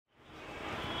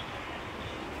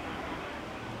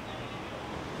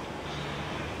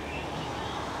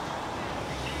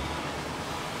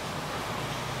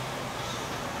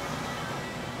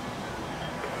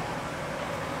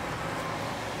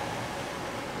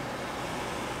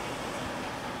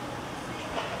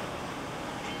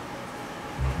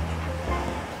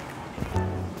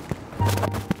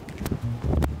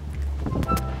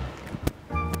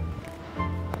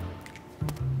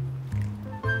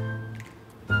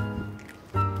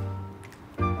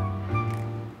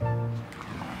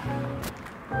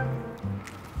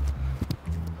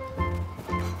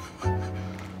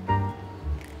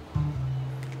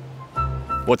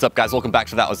What's up, guys? Welcome back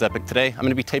to That Was Epic. Today, I'm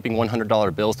gonna be taping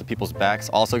 $100 bills to people's backs.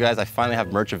 Also, guys, I finally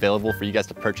have merch available for you guys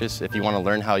to purchase. If you wanna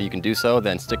learn how you can do so,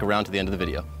 then stick around to the end of the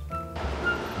video.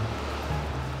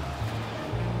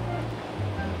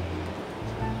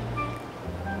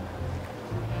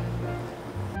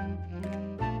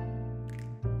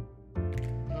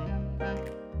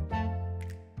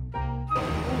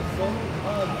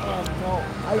 No,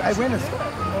 I went as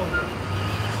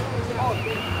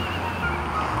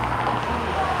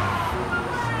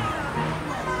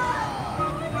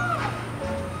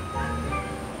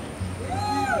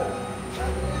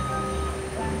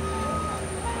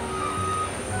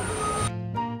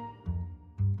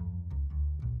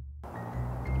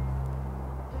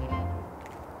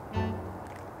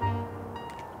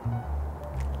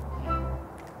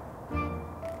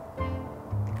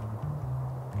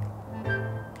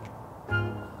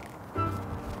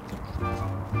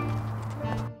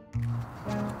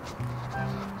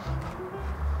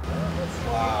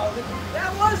Wow,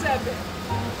 that was epic.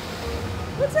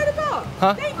 What's that about?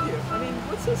 Huh? Thank you. I mean,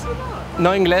 what's this about?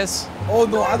 No inglés. Oh,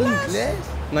 no hablo inglés.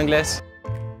 No inglés.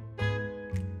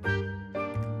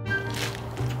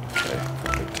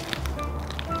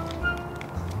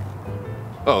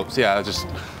 Oh, so yeah, just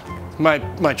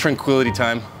my tranquility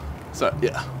time. So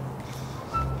yeah.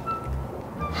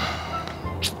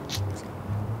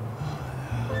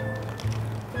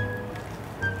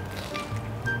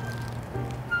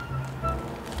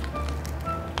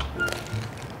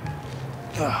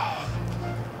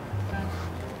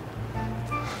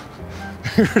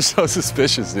 You're so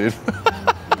suspicious, dude.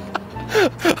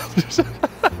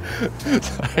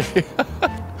 Sorry.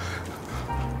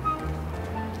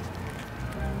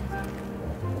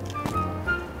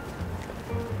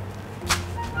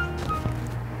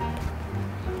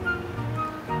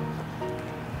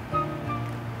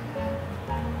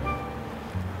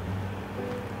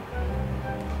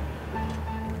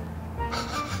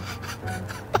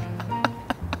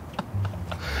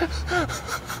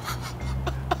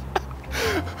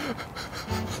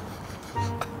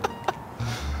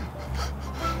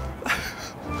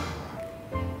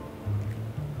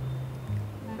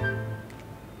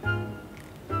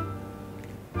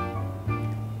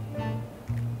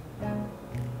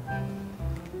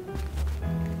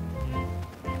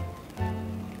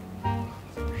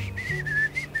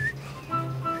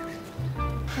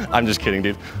 I'm just kidding,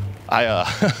 dude.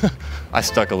 I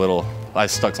stuck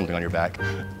something on your back.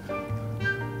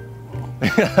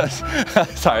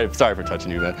 sorry for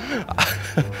touching you, man.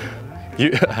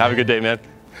 You have a good day, man.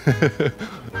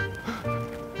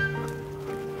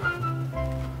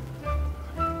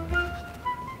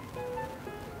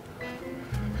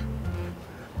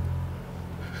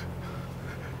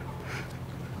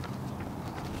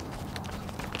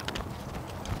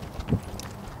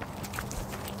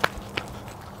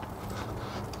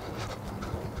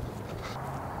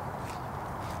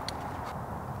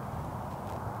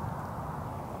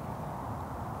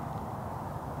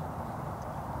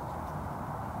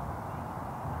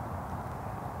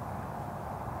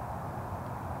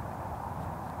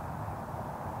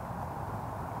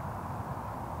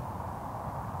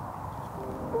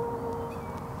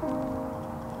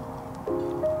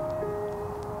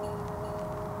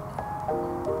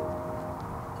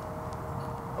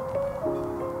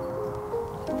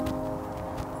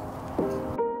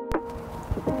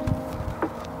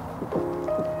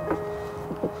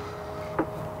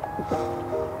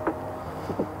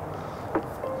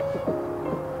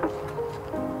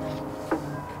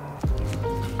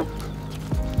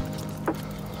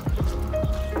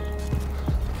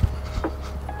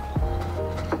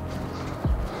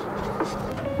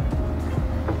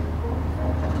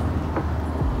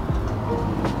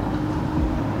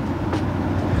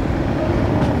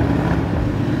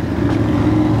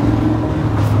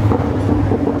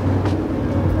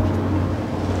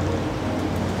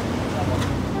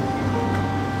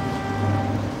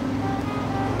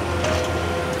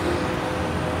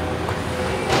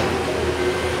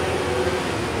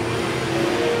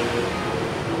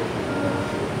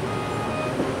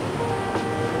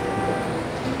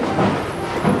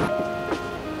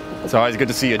 It's always good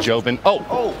to see you, Jobin. Oh.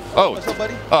 What's up,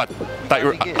 buddy? Oh, I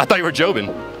thought you were Jobin.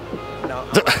 No.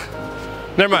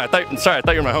 Never mind. Sorry, I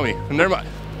thought you were my homie. Never mind.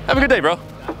 Have a good day, bro.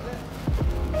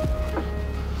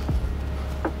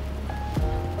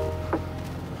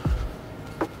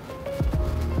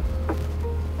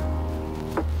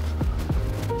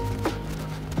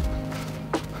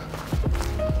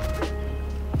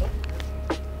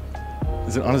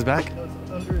 Is it on his back? No,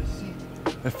 it's under his seat.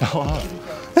 It fell off.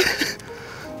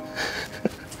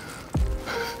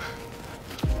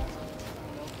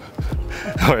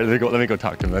 worry. Let me go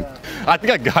talk to him then. I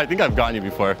think I've gotten you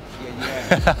before.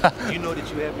 Yeah. You know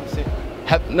that you have me sick.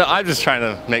 No, I'm just trying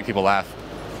to make people laugh.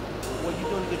 Well, you're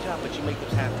doing a good job, but you make them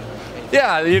happy.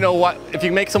 Yeah, you know what? If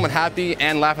you make someone happy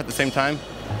and laugh at the same time,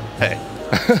 hey,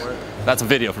 that's a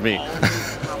video for me. At the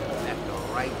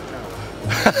right time.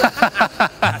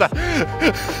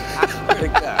 I swear to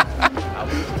God. I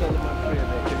was just telling my friend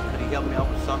that could he help me out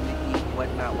with something to eat,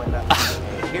 whatnot.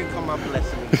 And here come my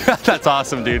blessing. That's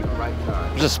awesome, dude. Right time.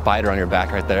 There's a spider on your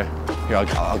back right there. Here,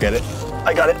 I'll get it.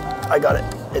 I got it.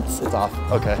 It's off.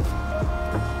 Okay.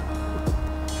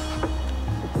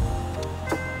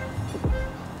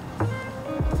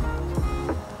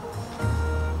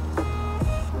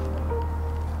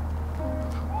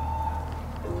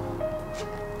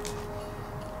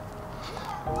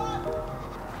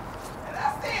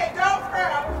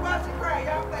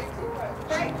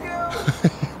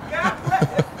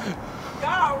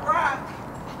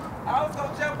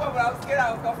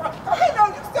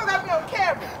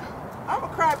 I'm a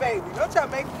crybaby. Don't try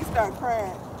to make me start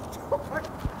crying.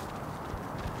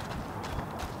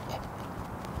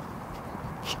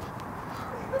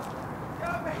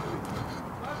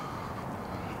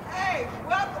 Hey,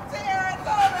 welcome to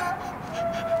Arizona.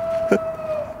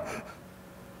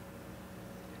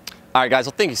 All right, guys,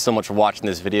 well, thank you so much for watching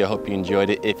this video. Hope you enjoyed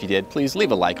it. If you did, please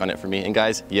leave a like on it for me. And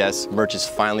guys, yes, merch is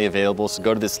finally available. So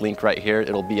go to this link right here.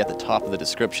 It'll be at the top of the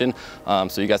description.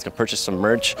 So you guys can purchase some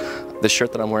merch. The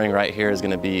shirt that I'm wearing right here is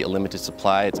gonna be a limited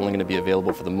supply. It's only gonna be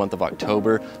available for the month of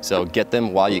October. So get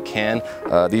them while you can.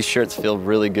 These shirts feel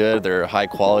really good. They're high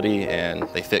quality and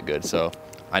they fit good. So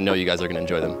I know you guys are gonna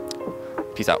enjoy them.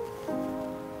 Peace out.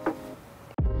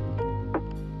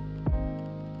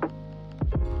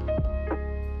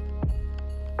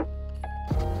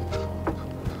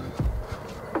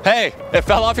 Hey, it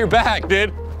fell off your back,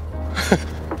 dude.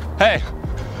 Hey.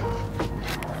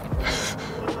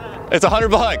 It's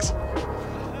 $100.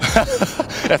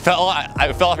 It fell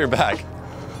off your back.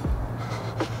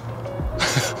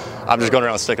 I'm just going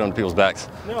around sticking on people's backs.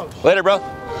 No. Later, bro.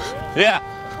 Yeah.